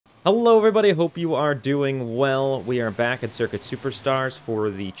Hello everybody, hope you are doing well. We are back at Circuit Superstars for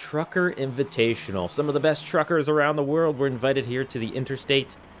the Trucker Invitational. Some of the best truckers around the world were invited here to the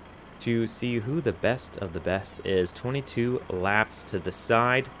Interstate to see who the best of the best is. 22 laps to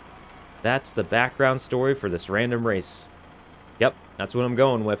decide. That's the background story for this random race. Yep, that's what I'm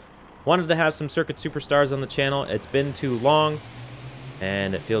going with. Wanted to have some Circuit Superstars on the channel. It's been too long,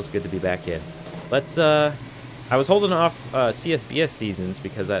 and it feels good to be back in. Let's, I was holding off CSBS seasons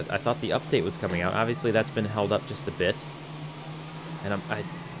because I thought the update was coming out. Obviously, that's been held up just a bit. And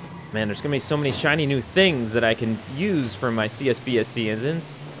man, there's going to be so many shiny new things that I can use for my CSBS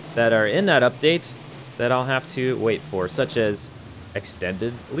seasons that are in that update that I'll have to wait for, such as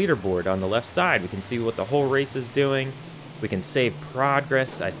extended leaderboard on the left side. We can see what the whole race is doing. We can save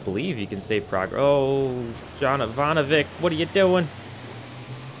progress. I believe you can save progress. Oh, John Ivanovic, what are you doing?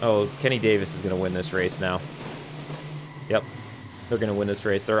 Oh, Kenny Davis is going to win this race now. Yep, they're gonna win this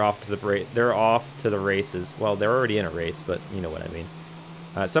race. They're off to the races. Well, they're already in a race, but you know what I mean.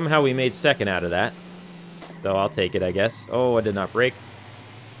 Somehow we made second out of that, so I'll take it, I guess. Oh, I did not brake.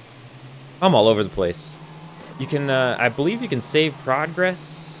 I'm all over the place. You can, I believe, you can save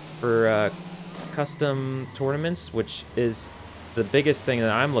progress for custom tournaments, which is the biggest thing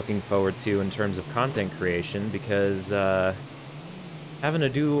that I'm looking forward to in terms of content creation, because having to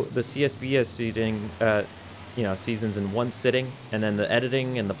do the CSBS seeding. You know, seasons in one sitting, and then the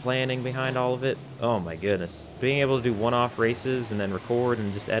editing and the planning behind all of it. Oh my goodness. Being able to do one-off races and then record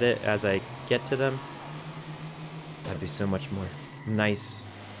and just edit as I get to them, that'd be so much more nice.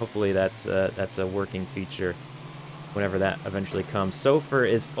 Hopefully that's a working feature whenever that eventually comes. Sofer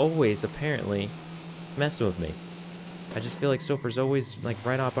is always apparently messing with me. I just feel like Sofer's always like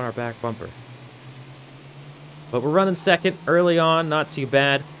right up on our back bumper. But we're running second early on, not too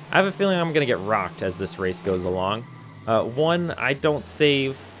bad. I have a feeling I'm going to get rocked as this race goes along. One, I don't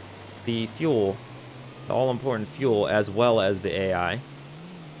save the fuel, the all-important fuel, as well as the AI.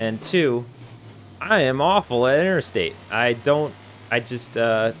 And two, I am awful at Interstate. It just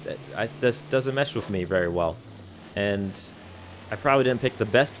doesn't mesh with me very well. And I probably didn't pick the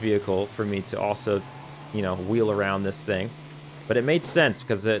best vehicle for me to also, you know, wheel around this thing. But it made sense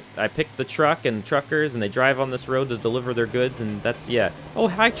because I picked the truck and truckers, and they drive on this road to deliver their goods, and that's, yeah. Oh,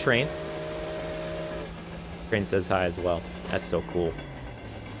 hi, Train. Train says hi as well. That's so cool.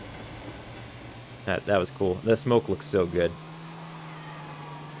 That was cool. The smoke looks so good.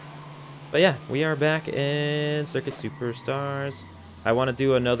 But yeah, we are back in Circuit Superstars. I want to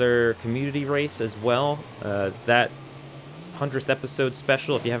do another community race as well. That 100th episode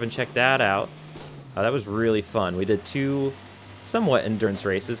special, if you haven't checked that out. That was really fun. We did two somewhat endurance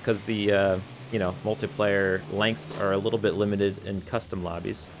races because the you know, multiplayer lengths are a little bit limited in custom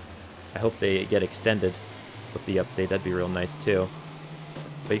lobbies. I hope they get extended with the update. That'd be real nice too.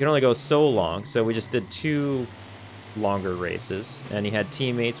 But you can only go so long, so we just did two longer races, and you had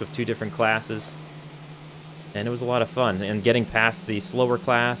teammates with two different classes, and it was a lot of fun. And getting past the slower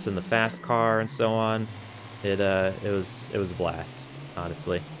class and the fast car and so on, it was a blast,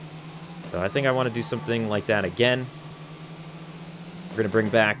 honestly. So I think I want to do something like that again. We're going to bring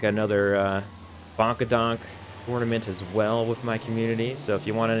back another Bonkadonk tournament as well with my community. So if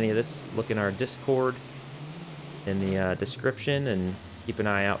you want any of this, look in our Discord in the description and keep an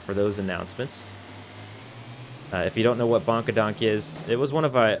eye out for those announcements. If you don't know what Bonkadonk is, it was one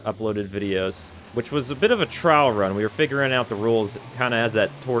of my uploaded videos, which was a bit of a trial run. We were figuring out the rules kind of as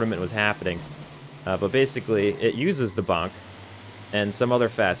that tournament was happening. But basically, it uses the Bonk and some other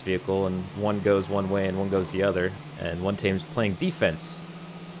fast vehicle, and one goes one way and one goes the other, and one team's playing defense.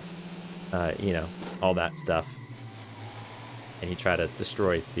 You know, all that stuff. And you try to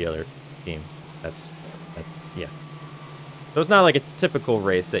destroy the other team. That's yeah. So it's not like a typical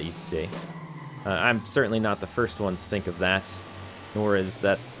race that you'd see. I'm certainly not the first one to think of that, nor is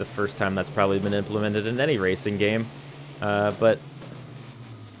that the first time that's probably been implemented in any racing game. But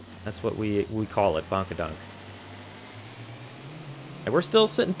that's what we call it, Bonkadonk. And we're still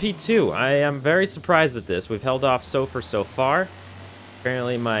sitting P2. I am very surprised at this. We've held off Sofer so far.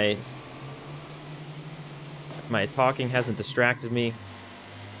 Apparently my talking hasn't distracted me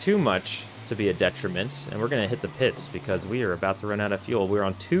too much to be a detriment. And we're going to hit the pits because we are about to run out of fuel. We're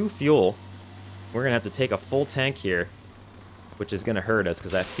on 2 fuel. We're going to have to take a full tank here, which is going to hurt us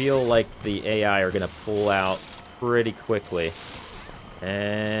because I feel like the AI are going to pull out pretty quickly.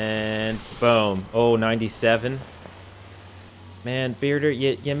 And boom. Oh, 97. Man, Bearder,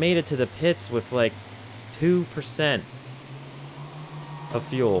 you made it to the pits with like 2% of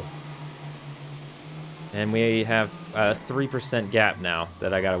fuel. And we have a 3% gap now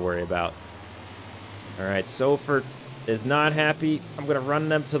that I gotta worry about. Alright, Sofer is not happy. I'm going to run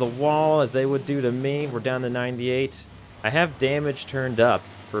them to the wall as they would do to me. We're down to 98. I have damage turned up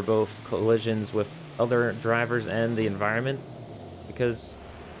for both collisions with other drivers and the environment, because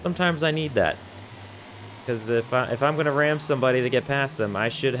sometimes I need that. Because if I'm going to ram somebody to get past them, I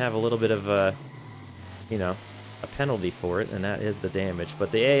should have a little bit of a, you know, a penalty for it, and that is the damage.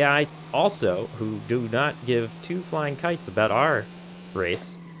 But the AI also, who do not give two flying kites about our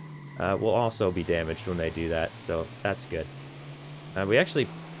race, will also be damaged when they do that, so that's good. We actually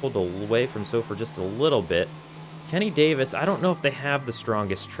pulled away from Sofer just a little bit. Kenny Davis, I don't know if they have the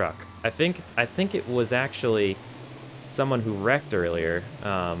strongest truck. I think it was actually someone who wrecked earlier.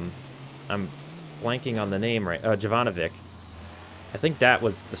 I'm blanking on the name right. Jovanovic. I think that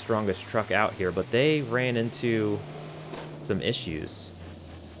was the strongest truck out here, but they ran into some issues.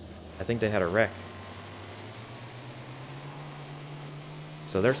 I think they had a wreck.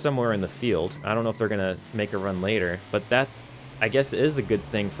 So they're somewhere in the field. I don't know if they're going to make a run later, but that, I guess, is a good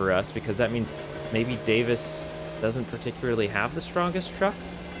thing for us, because that means maybe Davis doesn't particularly have the strongest truck,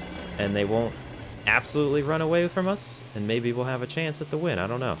 and they won't absolutely run away from us, and maybe we'll have a chance at the win. I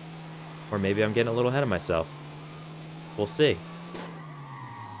don't know. Or maybe I'm getting a little ahead of myself. We'll see.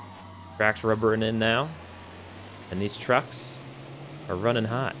 Track's rubbering in now, and these trucks are running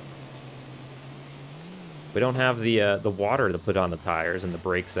hot. We don't have the water to put on the tires and the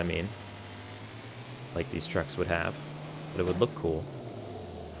brakes, I mean, like these trucks would have, but it would look cool.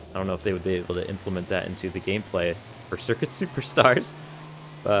 I don't know if they would be able to implement that into the gameplay for Circuit Superstars,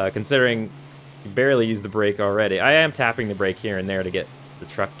 considering you barely use the brake already. I am tapping the brake here and there to get the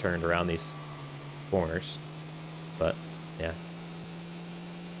truck turned around these corners, but yeah.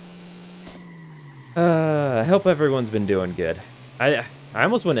 I hope everyone's been doing good. I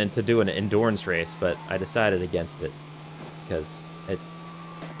almost went into doing an endurance race, but I decided against it because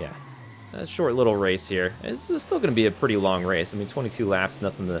yeah, a short little race here. It's still going to be a pretty long race. I mean, 22 laps,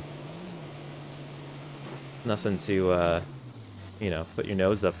 nothing to, you know, put your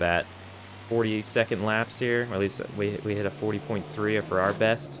nose up at. 40-second laps here, or at least we hit a 40.3 for our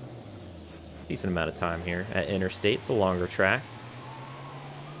best. Decent amount of time here at Interstate. It's a longer track.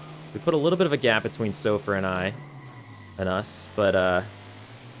 We put a little bit of a gap between Sofer and us, but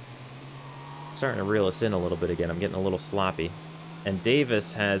starting to reel us in a little bit again. I'm getting a little sloppy. And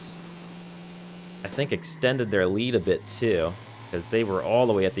Davis has, I think, extended their lead a bit too, because they were all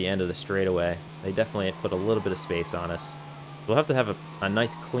the way at the end of the straightaway. They definitely put a little bit of space on us. We'll have to have a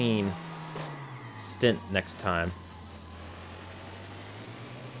nice clean stint next time.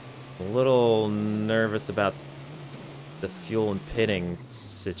 A little nervous about the fuel and pitting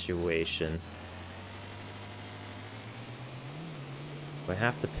situation. I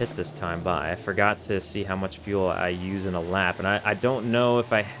have to pit this time by. I forgot to see how much fuel I use in a lap, and I don't know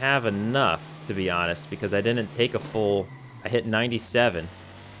if I have enough, to be honest, because I didn't take a full... I hit 97.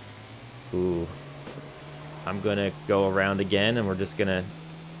 Ooh. I'm gonna go around again, and we're just gonna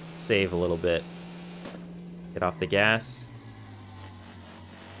save a little bit. Get off the gas.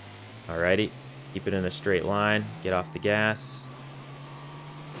 Alrighty. Keep it in a straight line. Get off the gas.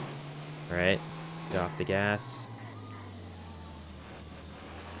 Alright. Get off the gas.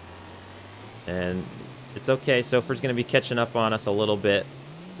 And it's okay. Sofer's going to be catching up on us a little bit.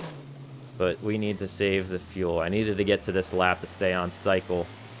 But we need to save the fuel. I needed to get to this lap to stay on cycle.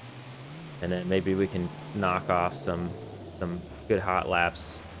 And then maybe we can knock off some good hot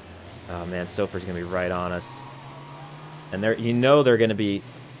laps. Oh man, Sofer's going to be right on us. And they're, you know, they're going to be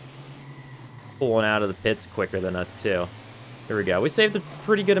pulling out of the pits quicker than us too. Here we go. We saved a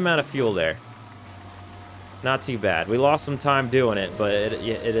pretty good amount of fuel there. Not too bad. We lost some time doing it, but it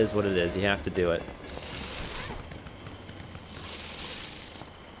is what it is. You have to do it.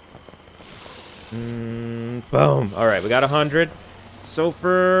 Boom. All right, we got 100.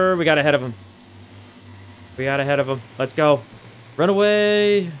 Sofer, we got ahead of him. We got ahead of him. Let's go. Run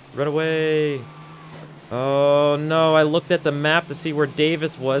away. Run away. Oh, no. I looked at the map to see where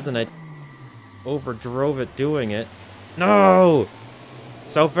Davis was, and I overdrove it doing it. No!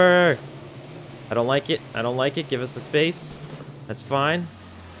 Sofer! I don't like it. I don't like it. Give us the space. That's fine.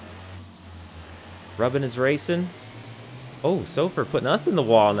 Rubbin is racing. Oh, Sofer putting us in the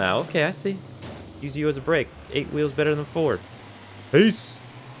wall now. Okay, I see. Use you as a brake. 8 wheels better than 4. Peace.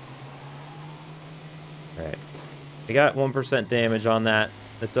 Alright. We got 1% damage on that.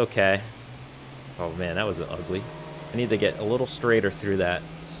 That's okay. Oh, man, that was ugly. I need to get a little straighter through that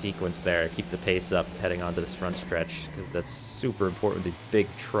sequence there. Keep the pace up heading onto this front stretch, because that's super important with these big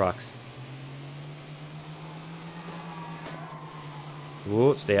trucks.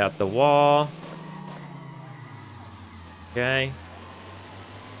 Ooh, stay out the wall. Okay.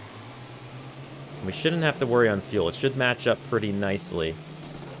 We shouldn't have to worry on fuel. It should match up pretty nicely.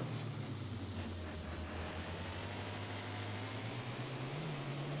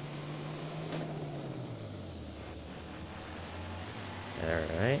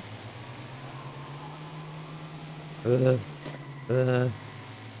 Alright.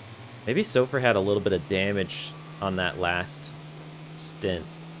 Maybe Sofer had a little bit of damage on that last stint,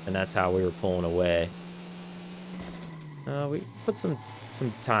 and that's how we were pulling away. We put some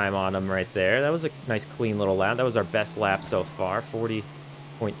time on him right there. That was a nice clean little lap. That was our best lap so far.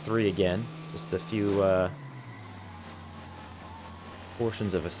 40.3 again. Just a few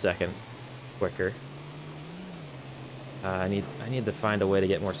portions of a second quicker. I need to find a way to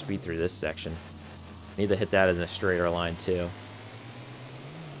get more speed through this section. I need to hit that as a straighter line too.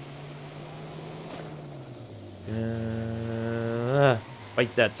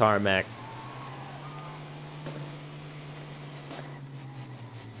 Fight that tarmac.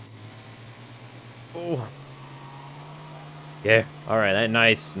 Oh. Yeah. All right.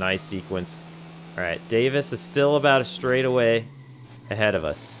 Nice sequence. All right. Davis is still about a straightaway ahead of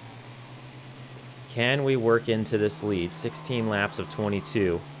us. Can we work into this lead? 16 laps of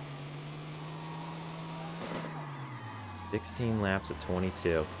 22. 16 laps of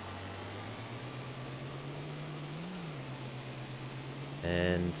 22.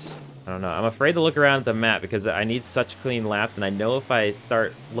 And I don't know. I'm afraid to look around at the map because I need such clean laps, and I know if I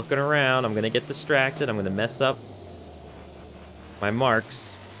start looking around, I'm going to get distracted. I'm going to mess up my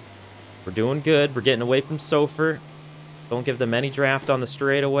marks. We're doing good. We're getting away from Sofer. Don't give them any draft on the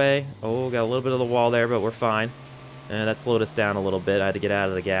straightaway. Oh, got a little bit of the wall there, but we're fine. And that slowed us down a little bit. I had to get out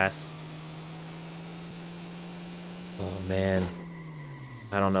of the gas. Oh, man.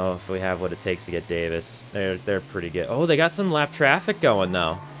 I don't know if we have what it takes to get Davis. They're pretty good. Oh, they got some lap traffic going,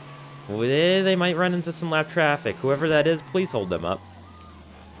 though. They might run into some lap traffic. Whoever that is, please hold them up.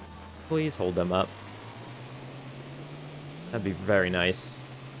 Please hold them up. That'd be very nice.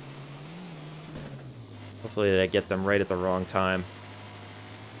 Hopefully I get them right at the wrong time.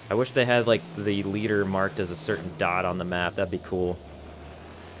 I wish they had, like, the leader marked as a certain dot on the map. That'd be cool.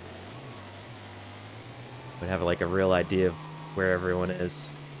 We'd have, like, a real idea of where everyone is.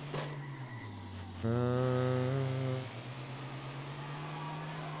 Man,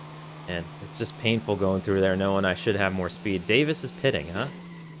 it's just painful going through there knowing I should have more speed. Davis is pitting, huh?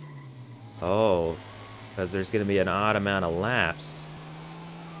 Oh, because there's going to be an odd amount of laps.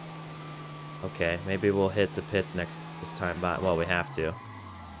 Okay, maybe we'll hit the pits this time by. Well, we have to.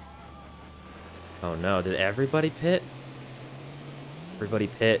 Oh no, did everybody pit? Everybody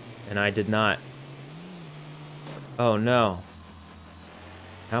pit, and I did not. Oh no.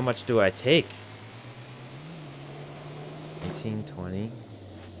 How much do I take? 18, 20.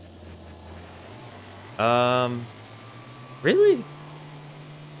 Really?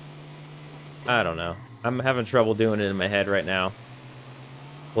 I don't know. I'm having trouble doing it in my head right now.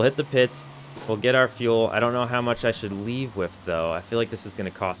 We'll hit the pits. We'll get our fuel. I don't know how much I should leave with, though. I feel like this is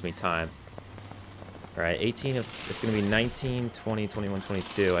going to cost me time. All right, 18 of... It's going to be 19, 20, 21,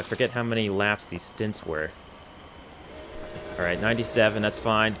 22. I forget how many laps these stints were. All right, 97. That's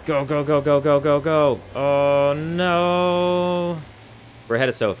fine. Go, go, go, go, go, go, go. Oh, no. We're ahead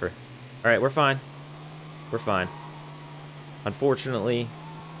of Sofer. All right, we're fine. We're fine. Unfortunately,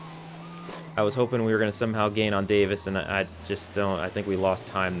 I was hoping we were going to somehow gain on Davis, and I just don't. I think we lost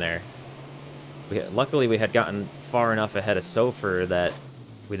time there. Luckily, we had gotten far enough ahead of Sofer that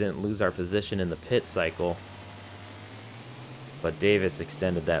we didn't lose our position in the pit cycle. But Davis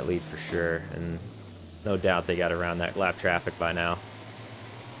extended that lead for sure, and no doubt they got around that lap traffic by now.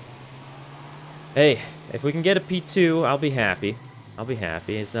 Hey, if we can get a P2, I'll be happy. I'll be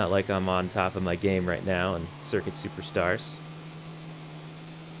happy. It's not like I'm on top of my game right now in Circuit Superstars.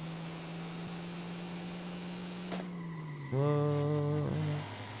 Whoa.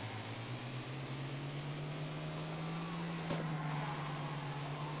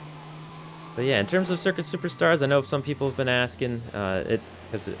 But yeah, in terms of Circuit Superstars, I know some people have been asking,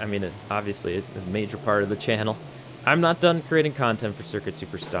 because, I mean, obviously it's a major part of the channel. I'm not done creating content for Circuit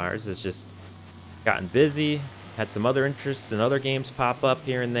Superstars. It's just gotten busy, had some other interests and other games pop up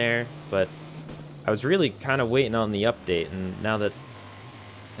here and there, but I was really kind of waiting on the update, and now that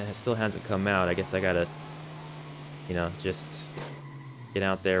it still hasn't come out, I guess I gotta, you know, just get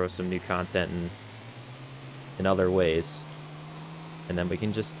out there with some new content and in other ways. And then we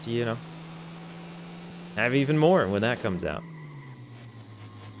can just, you know, have even more when that comes out.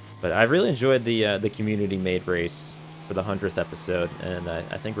 But I really enjoyed the community-made race for the 100th episode, and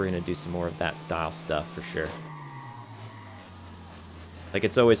I think we're going to do some more of that style stuff for sure. Like,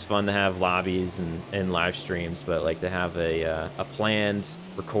 it's always fun to have lobbies and live streams, but like to have a planned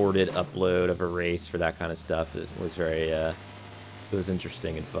recorded upload of a race for that kind of stuff. It was very, it was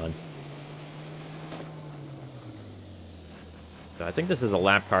interesting and fun. So I think this is a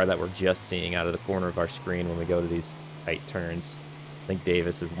lap car that we're just seeing out of the corner of our screen when we go to these tight turns. I think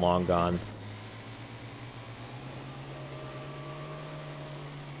Davis is long gone.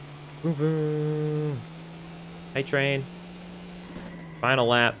 Boom, boom. Hey, train. Final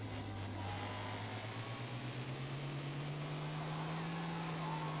lap.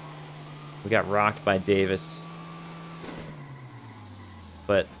 We got rocked by Davis.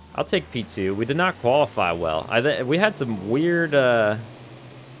 But I'll take P2. We did not qualify well. We had some weird, a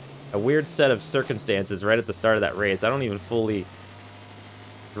weird set of circumstances right at the start of that race. I don't even fully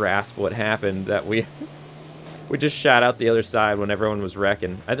grasp what happened. That we just shot out the other side when everyone was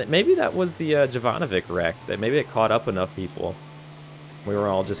wrecking. I think maybe that was the Jovanovic wreck. That maybe it caught up enough people. We were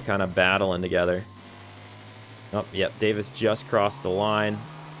all just kind of battling together. Oh, yep. Davis just crossed the line.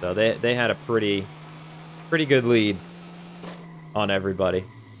 So they had a pretty good lead on everybody.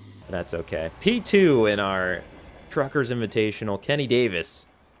 That's okay. P2 in our Truckers Invitational. Kenny Davis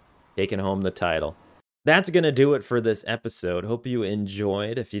taking home the title. That's going to do it for this episode. Hope you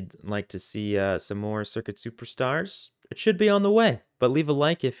enjoyed. If you'd like to see some more Circuit Superstars, it should be on the way. But leave a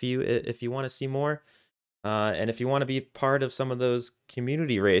like if you want to see more. And if you want to be part of some of those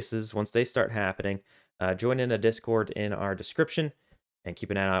community races, once they start happening, join in a Discord in our description. And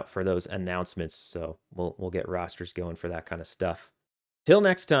keep an eye out for those announcements. So we'll get rosters going for that kind of stuff. Till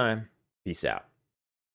next time, peace out.